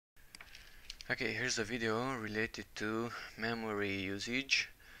Okay, here's a video related to memory usage,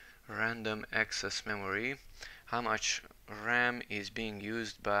 random access memory, how much RAM is being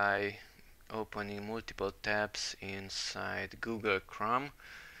used by opening multiple tabs inside Google Chrome.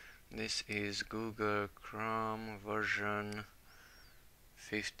 This is Google Chrome version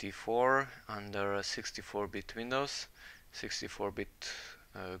 54 under a 64-bit Windows, 64-bit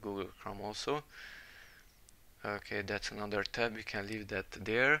Google Chrome also. Okay, that's another tab, we can leave that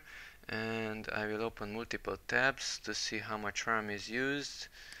there. And I will open multiple tabs to see how much RAM is used.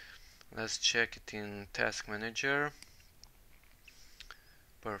 Let's check it in Task Manager,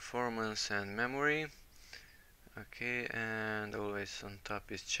 Performance and Memory. Okay, and always on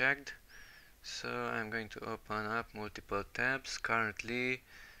top is checked. So I'm going to open up multiple tabs. Currently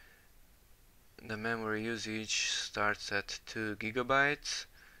the memory usage starts at 2 gigabytes.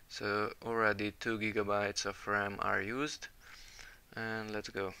 So already 2 gigabytes of RAM are used. And let's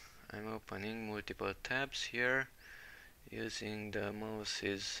go. I'm opening multiple tabs here using the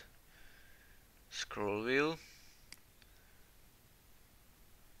mouse's scroll wheel,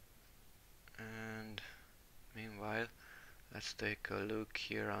 and meanwhile let's take a look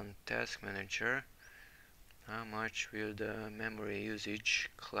here on Task Manager. How much will the memory usage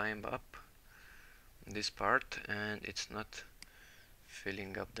climb up this part? And it's not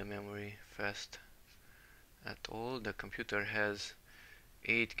filling up the memory fast at all. The computer has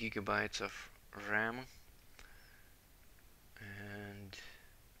 8 gigabytes of RAM, and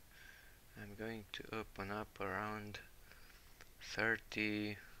I'm going to open up around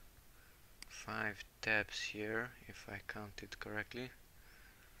 35 tabs here, if I count it correctly,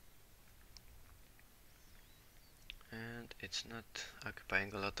 and it's not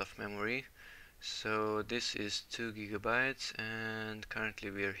occupying a lot of memory. So this is 2 gigabytes, and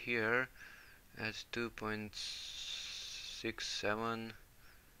currently we are here at 2.67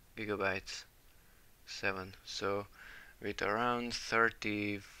 gigabytes 7. So with around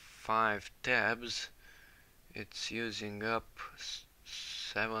 35 tabs it's using up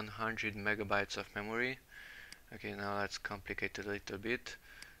 700 megabytes of memory. Okay, now let's complicate it a little bit.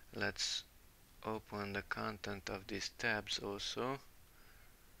 Let's open the content of these tabs also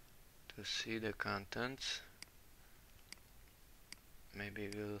to see the contents. Maybe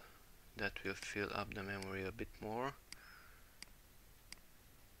that will fill up the memory a bit more.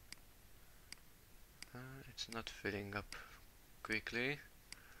 It's not filling up quickly.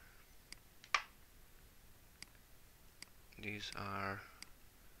 These are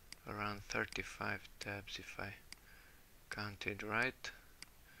around 35 tabs if I counted right.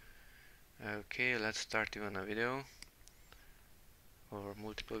 Okay, let's start even a video or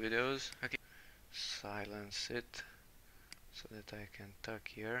multiple videos. Okay, silence it so that I can talk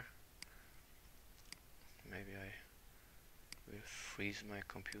here. Maybe I will freeze my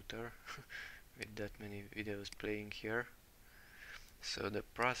computer with that many videos playing here. So the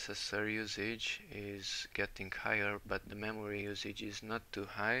processor usage is getting higher, but the memory usage is not too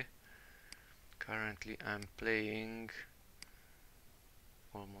high. Currently I'm playing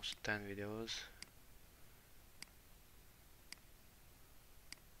almost 10 videos.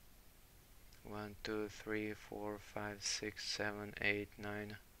 One, two, three, 4, 5, 6, 7, 8,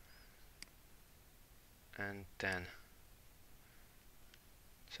 9 and 10.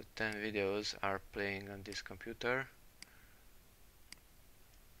 So 10 videos are playing on this computer.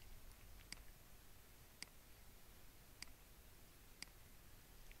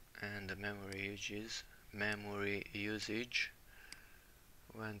 And the memory usage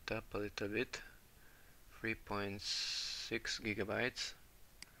went up a little bit, 3.6 gigabytes.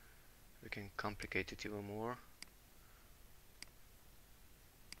 We can complicate it even more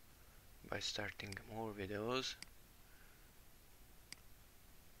by starting more videos.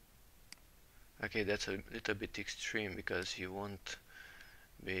 Okay, that's a little bit extreme because you won't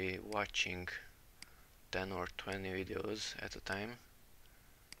be watching 10 or 20 videos at a time,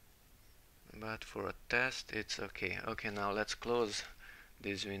 but for a test it's okay. Okay, now let's close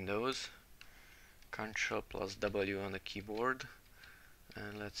these windows. Ctrl plus W on the keyboard,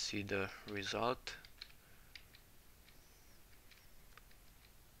 and let's see the result.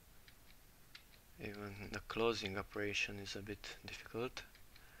 Even the closing operation is a bit difficult.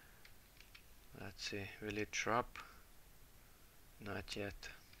 Let's see, will it drop? Not yet.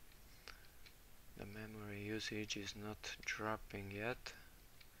 The memory usage is not dropping yet.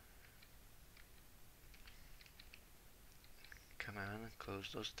 Come on, close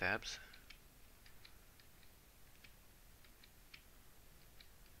those tabs.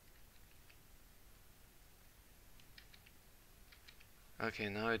 Okay,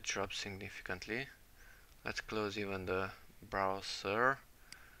 now it drops significantly. Let's close even the browser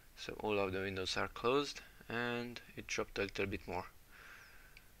So all of the windows are closed and it dropped a little bit more.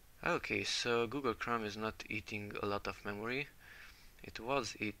 Okay, so Google Chrome is not eating a lot of memory. It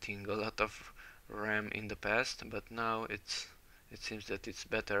was eating a lot of RAM in the past, but now it seems that it's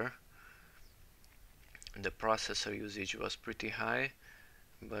better. The processor usage was pretty high,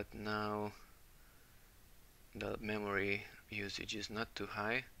 but now the memory usage is not too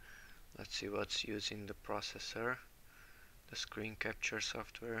high. Let's see what's using the processor. The screen capture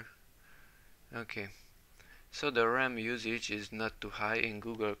software. Okay, so the RAM usage is not too high in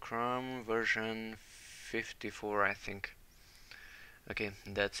Google Chrome version 54, I think. Okay,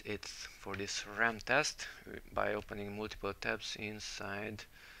 that's it for this RAM test by opening multiple tabs inside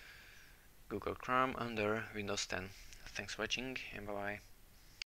Google Chrome under Windows 10. Thanks for watching and bye bye.